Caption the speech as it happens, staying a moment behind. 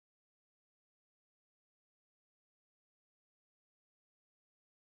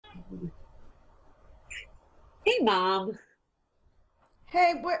Hey, Mom.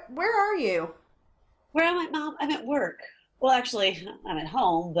 Hey, where are you? Where am I, Mom? I'm at work. Well, actually, I'm at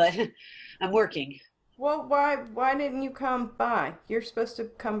home, but I'm working. Well, why didn't you come by? You're supposed to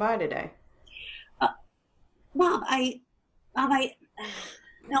come by today. Uh, Mom, Mom,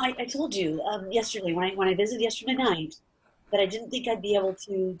 no, I told you yesterday when I visited yesterday night that I didn't think I'd be able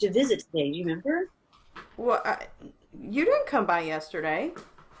to visit today. Do you remember? Well, you didn't come by yesterday.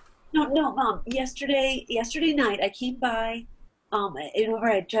 No, no, Mom. Yesterday night, I came by. You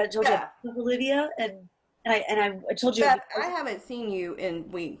know, told you I Beth, with Olivia, and I told you. Beth, I haven't seen you in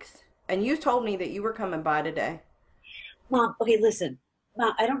weeks, and you told me that you were coming by today. Mom, okay, listen.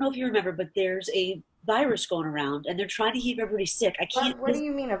 Mom, I don't know if you remember, but there's a virus going around and they're trying to keep everybody sick. I can't What do visit.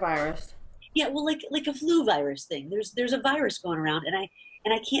 you mean a virus? Yeah, well, like a flu virus thing. There's a virus going around and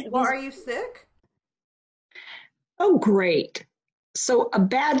I can't Well, visit. are you sick? Oh, great. So a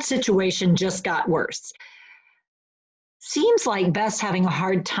bad situation just got worse. Seems like Beth's having a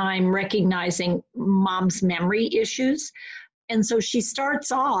hard time recognizing mom's memory issues. And so she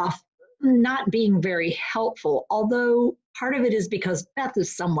starts off not being very helpful, although part of it is because Beth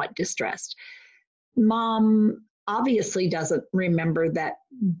is somewhat distressed. Mom obviously doesn't remember that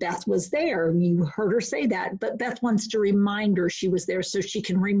Beth was there. You heard her say that, but Beth wants to remind her she was there so she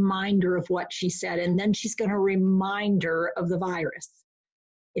can remind her of what she said, and then she's going to remind her of the virus.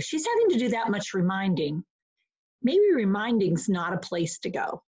 If she's having to do that much reminding, maybe reminding's not a place to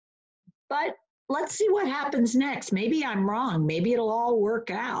go. But let's see what happens next. Maybe I'm wrong. Maybe it'll all work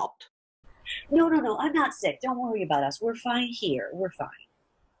out. No, no, no. I'm not sick. Don't worry about us. We're fine here. We're fine.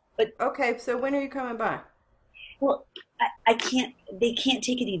 But Okay, so when are you coming by? well, I can't. They can't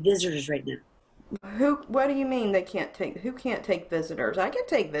take any visitors right now. What do you mean they can't take? Who can't take visitors? I can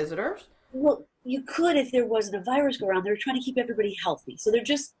take visitors. Well, you could if there wasn't a virus go around. They're trying to keep everybody healthy, so they're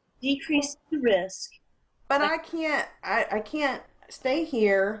just decreasing the risk. But Like, I can't stay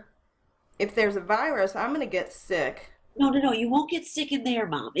here. If there's a virus, I'm gonna get sick. no, no, no. You won't get sick in there,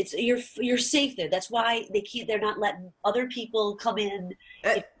 Mom. It's you're safe there. That's why they can't. They're not letting other people come in Uh,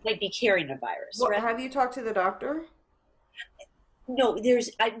 if they might be carrying a virus, what, right? have you talked to the doctor? No,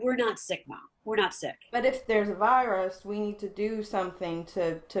 we're not sick, Mom. We're not sick. But if there's a virus, we need to do something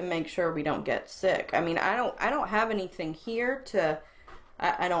to make sure we don't get sick. I mean, I don't have anything here to.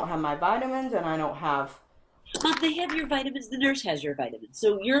 I don't have my vitamins, and I don't have. Mom, they have your vitamins. The nurse has your vitamins,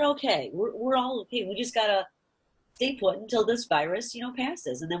 so you're okay. We're all okay. We just gotta stay put until this virus,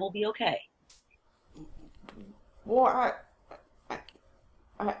 passes, and then we'll be okay. Well,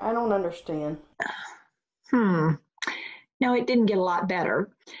 I don't understand. Hmm. No, it didn't get a lot better.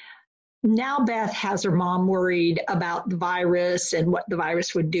 Now Beth has her mom worried about the virus and what the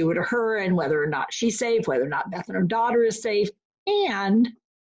virus would do to her and whether or not she's safe, whether or not Beth and her daughter is safe. And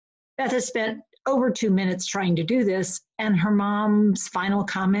Beth has spent over 2 minutes trying to do this. And her mom's final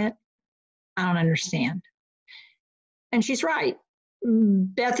comment, I don't understand. And she's right.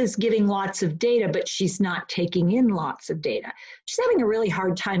 Beth is giving lots of data, but she's not taking in lots of data. She's having a really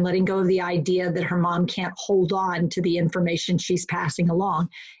hard time letting go of the idea that her mom can't hold on to the information she's passing along.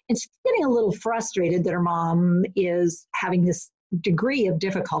 And she's getting a little frustrated that her mom is having this degree of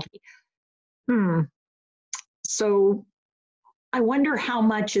difficulty. So I wonder how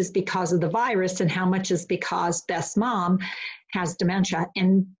much is because of the virus and how much is because Beth's mom has dementia.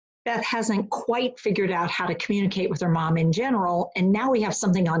 And Beth hasn't quite figured out how to communicate with her mom in general. And now we have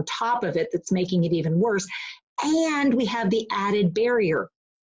something on top of it that's making it even worse. And we have the added barrier,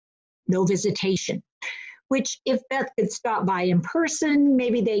 no visitation, which if Beth could stop by in person,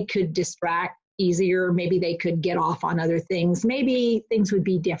 maybe they could distract easier. Maybe they could get off on other things. Maybe things would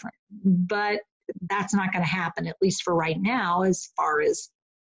be different. But that's not going to happen, at least for right now, as far as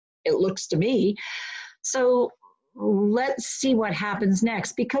it looks to me. So let's see what happens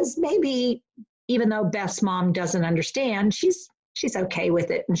next, because maybe even though Beth's mom doesn't understand, she's okay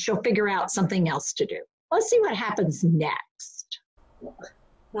with it and she'll figure out something else to do. Let's see what happens next.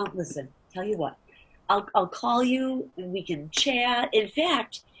 Now, listen, tell you what, I'll call you and we can chat. In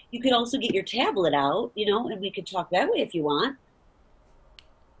fact, you could also get your tablet out, and we could talk that way if you want.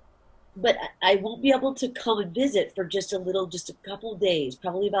 But I won't be able to come and visit for just a couple of days,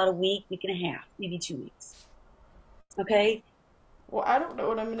 probably about a week, week and a half, maybe 2 weeks. Okay? Well, I don't know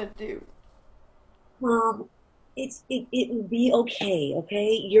what I'm gonna do. Mom, it will be okay,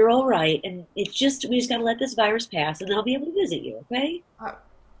 okay? You're all right, and we just gotta let this virus pass, and then I'll be able to visit you, okay? I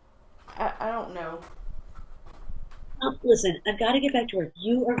I don't know. Listen, I've got to get back to work.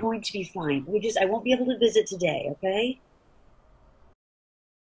 You are going to be fine. I won't be able to visit today, okay?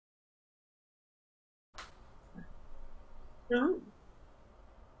 No?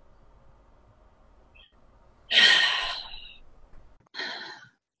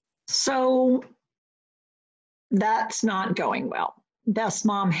 So that's not going well. Beth's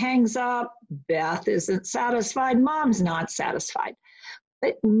mom hangs up. Beth isn't satisfied. Mom's not satisfied.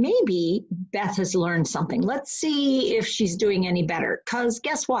 But maybe Beth has learned something. Let's see if she's doing any better. Because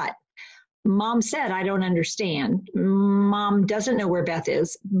guess what? Mom said, I don't understand. Mom doesn't know where Beth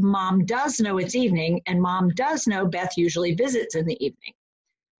is. Mom does know it's evening, and Mom does know Beth usually visits in the evening.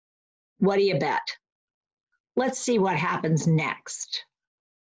 What do you bet? Let's see what happens next.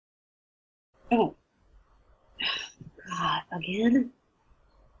 Oh, God, again?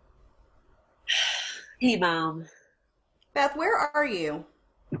 Hey, Mom. Beth, where are you?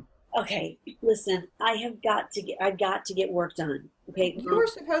 Okay, listen, I've got to get work done. Okay, You were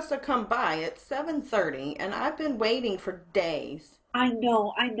supposed to come by at 7:30, and I've been waiting for days. I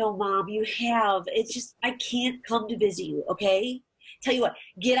know, Mom. You have. It's just I can't come to visit you. Okay. Tell you what,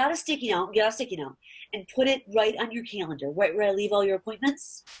 get out a sticky note, and put it right on your calendar, right where I leave all your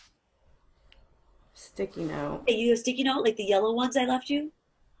appointments. Sticky note. Hey, you have a sticky note like the yellow ones I left you?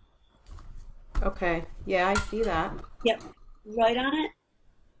 Okay, yeah, I see that. Yep, right on it.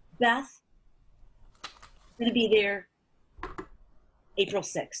 Beth, I'm gonna be there April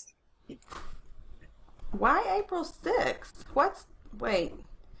 6th. Why April 6th? Wait,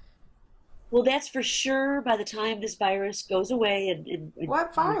 Well, that's for sure by the time this virus goes away and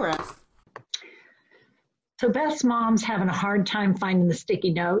what virus? So Beth's mom's having a hard time finding the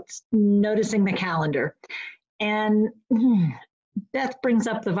sticky notes, noticing the calendar. And Beth brings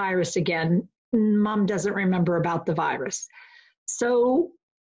up the virus again. Mom doesn't remember about the virus. So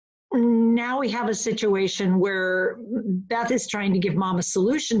now we have a situation where Beth is trying to give Mom a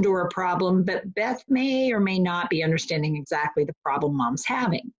solution to her problem, but Beth may or may not be understanding exactly the problem Mom's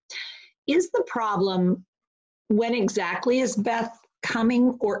having. Is the problem when exactly is Beth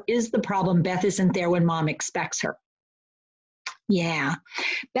coming, or is the problem Beth isn't there when Mom expects her? Yeah,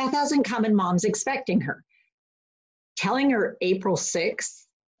 Beth hasn't come and Mom's expecting her. Telling her April 6th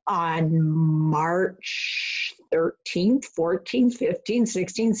on March 13th, 14th, 15th,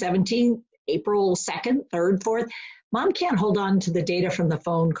 16th, 17th, April 2nd, 3rd, 4th, Mom can't hold on to the data from the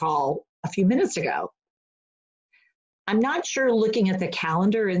phone call a few minutes ago. I'm not sure looking at the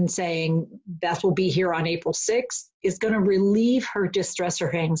calendar and saying Beth will be here on April 6th is going to relieve her distress or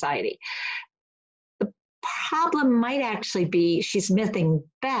her anxiety. The problem might actually be she's missing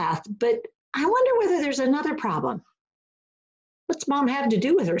Beth, but I wonder whether there's another problem. What's Mom have to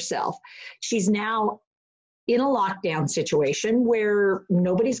do with herself? She's now in a lockdown situation where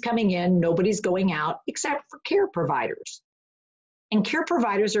nobody's coming in, nobody's going out, except for care providers. And care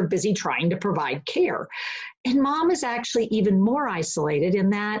providers are busy trying to provide care. And Mom is actually even more isolated in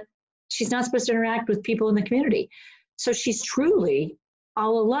that she's not supposed to interact with people in the community. So she's truly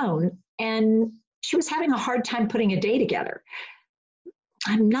all alone. And she was having a hard time putting a day together.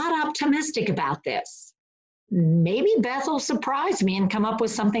 I'm not optimistic about this. Maybe Beth will surprise me and come up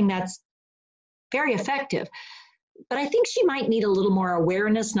with something that's very effective. But I think she might need a little more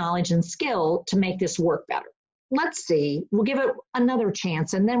awareness, knowledge, and skill to make this work better. Let's see. We'll give it another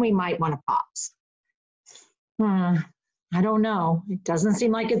chance, and then we might want to pause. I don't know. It doesn't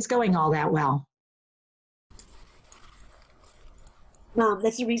seem like it's going all that well. Mom,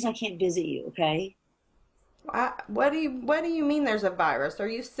 that's the reason I can't visit you, okay? What do you mean there's a virus? Are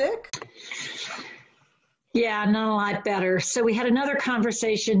you sick? Yeah, not a lot better. So we had another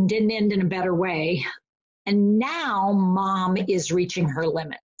conversation, didn't end in a better way. And now Mom is reaching her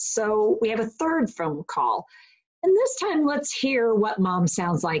limit. So we have a third phone call. And this time, let's hear what Mom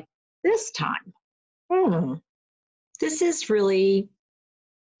sounds like this time. This is really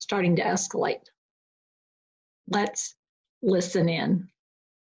starting to escalate. Let's listen in.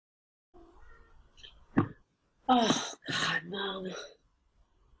 Oh, God, Mom.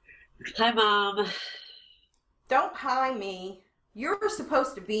 Hi, Mom. Don't hi me. You're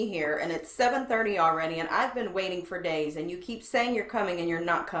supposed to be here, and it's 7:30 already, and I've been waiting for days, and you keep saying you're coming, and you're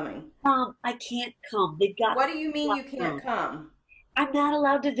not coming. Mom, I can't come. They've got. What do you mean you can't come? I'm not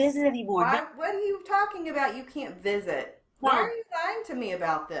allowed to visit anymore. What are you talking about? You can't visit. Mom, why are you lying to me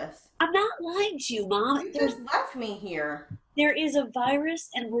about this? I'm not lying to you, Mom. You just left me here. There is a virus,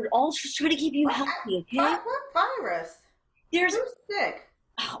 and we're all just trying to keep you healthy, okay? What virus? Who's sick?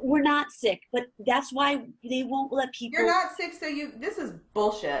 We're not sick, but that's why they won't let people. You're not sick, so this is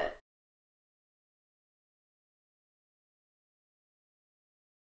bullshit.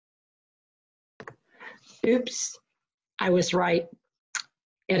 Oops, I was right.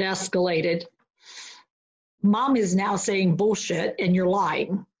 It escalated. Mom is now saying bullshit and you're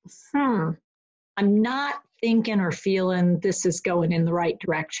lying. I'm not thinking or feeling this is going in the right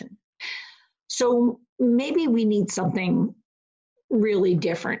direction. So maybe we need something really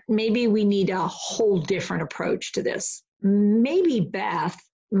different. Maybe we need a whole different approach to this. Maybe Beth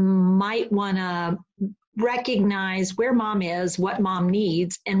might want to recognize where mom is, what mom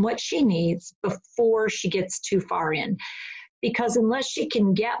needs, and what she needs before she gets too far in. Because unless she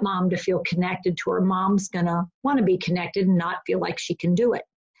can get mom to feel connected to her, mom's going to want to be connected and not feel like she can do it.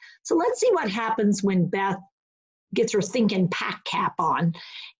 So let's see what happens when Beth gets her thinking pack cap on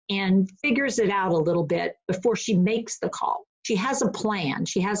and figures it out a little bit before she makes the call. She has a plan,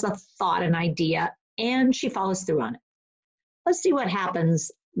 she has a thought, an idea, and she follows through on it. Let's see what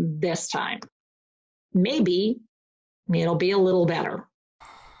happens this time. Maybe it'll be a little better.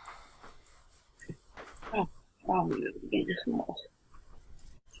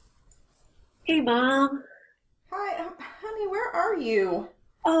 Hey, Mom. Hi, honey, where are you?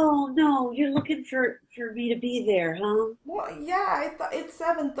 Oh, no, you're looking for me to be there, huh? Well, yeah, I thought it's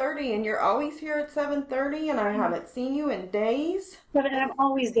 7:30 and you're always here at 7:30 and I haven't seen you in days. But I'm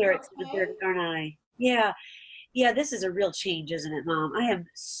always there at Okay. 7:30, aren't I? Yeah, this is a real change, isn't it, Mom? I am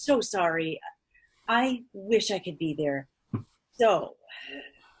so sorry. I wish I could be there. So,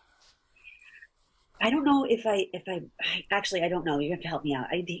 I don't know if actually, I don't know. You have to help me out.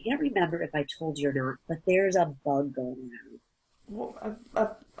 I can't remember if I told you or not, but there's a bug going around. Well,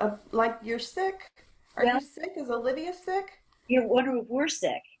 like you're sick? Are Well, you sick? Is Olivia sick? you're wondering if we're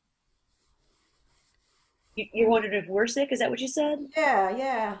sick. You're wondering if we're sick? Is that what you said? Yeah,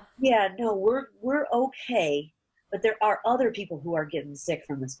 yeah. Yeah, no, we're okay, but there are other people who are getting sick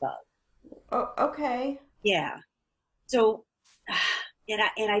from this bug. Oh, okay. Yeah. So,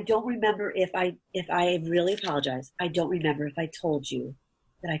 and I don't remember if I really apologize. I don't remember if I told you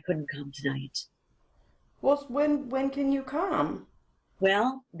that I couldn't come tonight. Well, when can you come?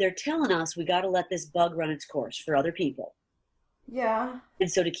 Well, they're telling us we got to let this bug run its course for other people. Yeah.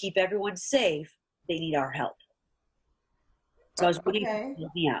 And so to keep everyone safe, they need our help. So I was wondering if you Okay. could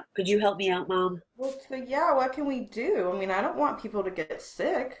help me out. Could you help me out, Mom? Well, so yeah, what can we do? I mean, I don't want people to get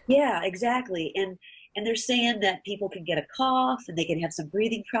sick. Yeah, exactly. And they're saying that people can get a cough and they can have some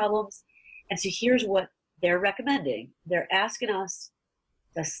breathing problems. And so here's what they're recommending. They're asking us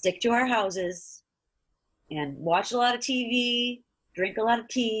to stick to our houses and watch a lot of TV, drink a lot of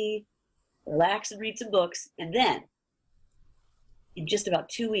tea, relax and read some books, and then in just about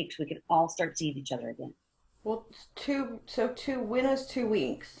 2 weeks we can all start seeing each other again. Well, when is 2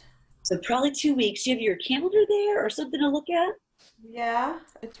 weeks? So probably 2 weeks. Do you have your calendar there or something to look at? Yeah,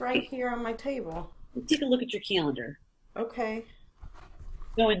 it's right here on my table. Take a look at your calendar. Okay.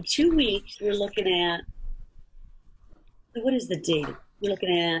 So in 2 weeks we're looking at, what is the date? We're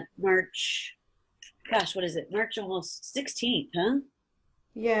looking at March, gosh, what is it? March almost 16th, huh?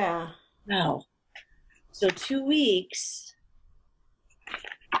 Yeah. Wow. So 2 weeks,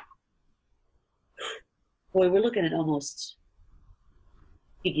 boy, we're looking at almost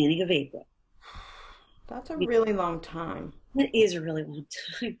beginning of April. That's a really long time. That is a really long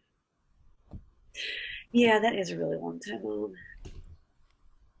time. Yeah, that is a really long time, Mom.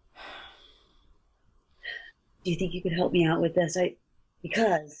 Do you think you could help me out with this?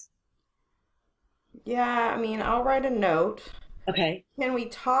 Because, Yeah, I mean, I'll write a note. okay, Can we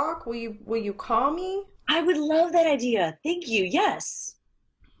talk? Will you call me? I would love that idea. Thank you. Yes,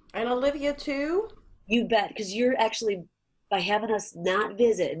 And Olivia too? you bet. Because you're actually, by having us not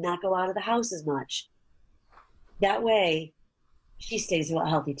visit and not go out of the house as much, that way she stays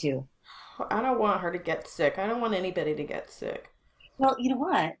healthy too. I don't want her to get sick. I don't want anybody to get sick. Well, you know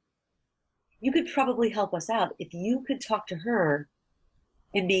what? You could probably help us out if you could talk to her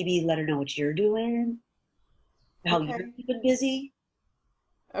and maybe let her know what you're doing, how you're Okay. keeping busy.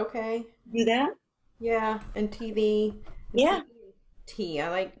 Okay. Do that? Yeah, and TV. Yeah. Tea.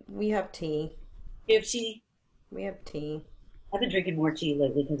 We have tea. If she, We have tea. I've been drinking more tea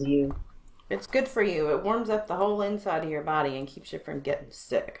lately because of you. It's good for you. It warms up the whole inside of your body and keeps you from getting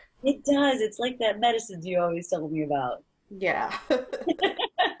sick. It does. It's like that medicine you always tell me about. Yeah. I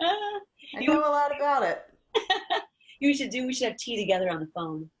You, know a lot about it. we should have tea together on the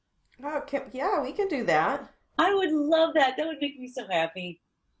phone. Oh, yeah, we can do that. I would love that. That would make me so happy.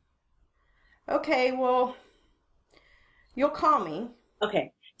 Okay, well, you'll call me.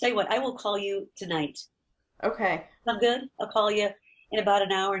 Okay. Tell you what, I will call you tonight. Okay. Sound good? I'll call you in about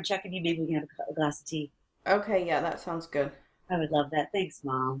an hour and check on you. Maybe we can have a glass of tea. Okay, yeah, that sounds good. I would love that. Thanks,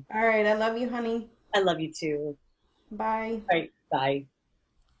 Mom. All right, I love you, honey. I love you too. Bye. All right. Bye.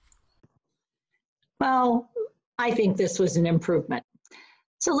 Well, I think this was an improvement.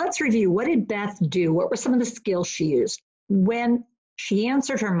 So let's review. What did Beth do? What were some of the skills she used? When she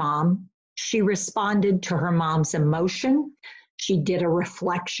answered her mom, she responded to her mom's emotion. She did a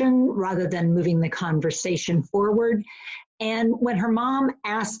reflection rather than moving the conversation forward. And when her mom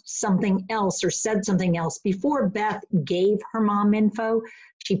asked something else or said something else, before Beth gave her mom info,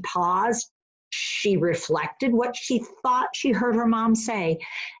 she paused, she reflected what she thought she heard her mom say,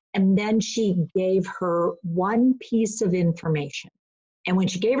 and then she gave her one piece of information. And when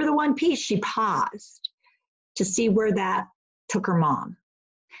she gave her the one piece, she paused to see where that took her mom.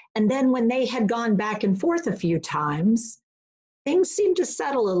 And then when they had gone back and forth a few times, things seemed to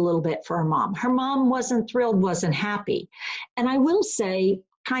settle a little bit for her mom. Her mom wasn't thrilled, wasn't happy. And I will say,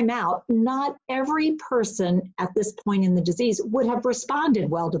 time out, not every person at this point in the disease would have responded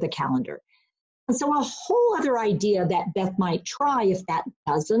well to the calendar. And so a whole other idea that Beth might try if that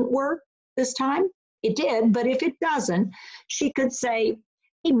doesn't work this time, it did, but if it doesn't, she could say,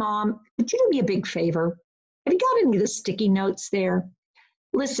 hey, Mom, could you do me a big favor? Have you got any of the sticky notes there?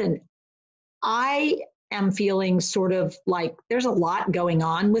 Listen, I am feeling sort of like there's a lot going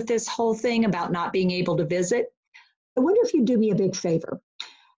on with this whole thing about not being able to visit. I wonder if you'd do me a big favor.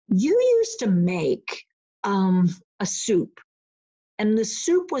 You used to make a soup, and the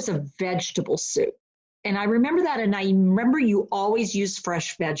soup was a vegetable soup. And I remember that, and I remember you always used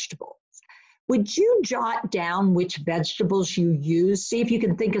fresh vegetables. Would you jot down which vegetables you use? See if you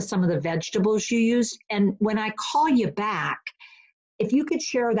can think of some of the vegetables you used. And when I call you back, if you could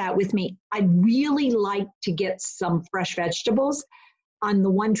share that with me, I'd really like to get some fresh vegetables on the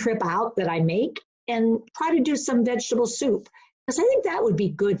one trip out that I make and try to do some vegetable soup, because I think that would be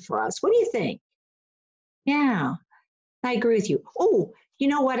good for us. What do you think? Yeah, I agree with you. Oh, you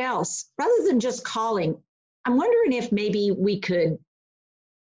know what else? Rather than just calling, I'm wondering if maybe we could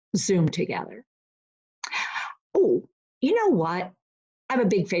Zoom together. Oh, you know what? I have a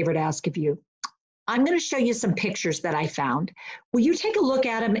big favor to ask of you. I'm going to show you some pictures that I found. Will you take a look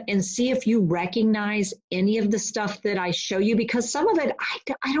at them and see if you recognize any of the stuff that I show you? Because some of it,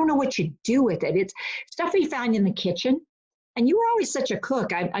 I don't know what you do with it. It's stuff we found in the kitchen. And you were always such a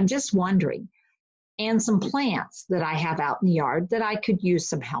cook. I'm just wondering. And some plants that I have out in the yard that I could use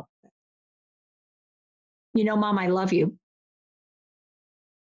some help with. You know, Mom, I love you.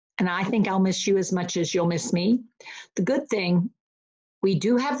 And I think I'll miss you as much as you'll miss me. The good thing, we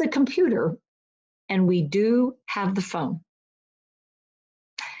do have the computer and we do have the phone.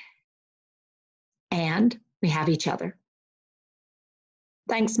 And we have each other.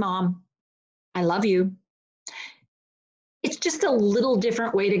 Thanks, Mom. I love you. It's just a little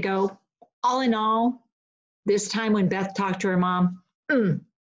different way to go. All in all, this time when Beth talked to her mom,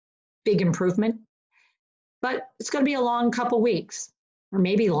 big improvement. But it's going to be a long couple weeks, or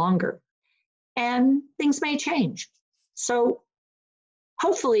maybe longer. And things may change. So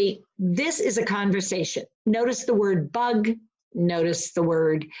hopefully this is a conversation. Notice the word bug. Notice the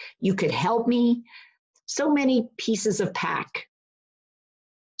word you could help me. So many pieces of pack.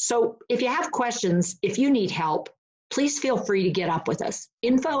 So if you have questions, if you need help, please feel free to get up with us.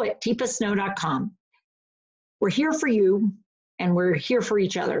 info@teepasnow.com. We're here for you, and we're here for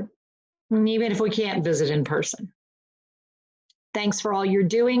each other, even if we can't visit in person. Thanks for all you're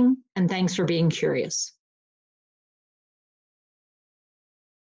doing, and thanks for being curious.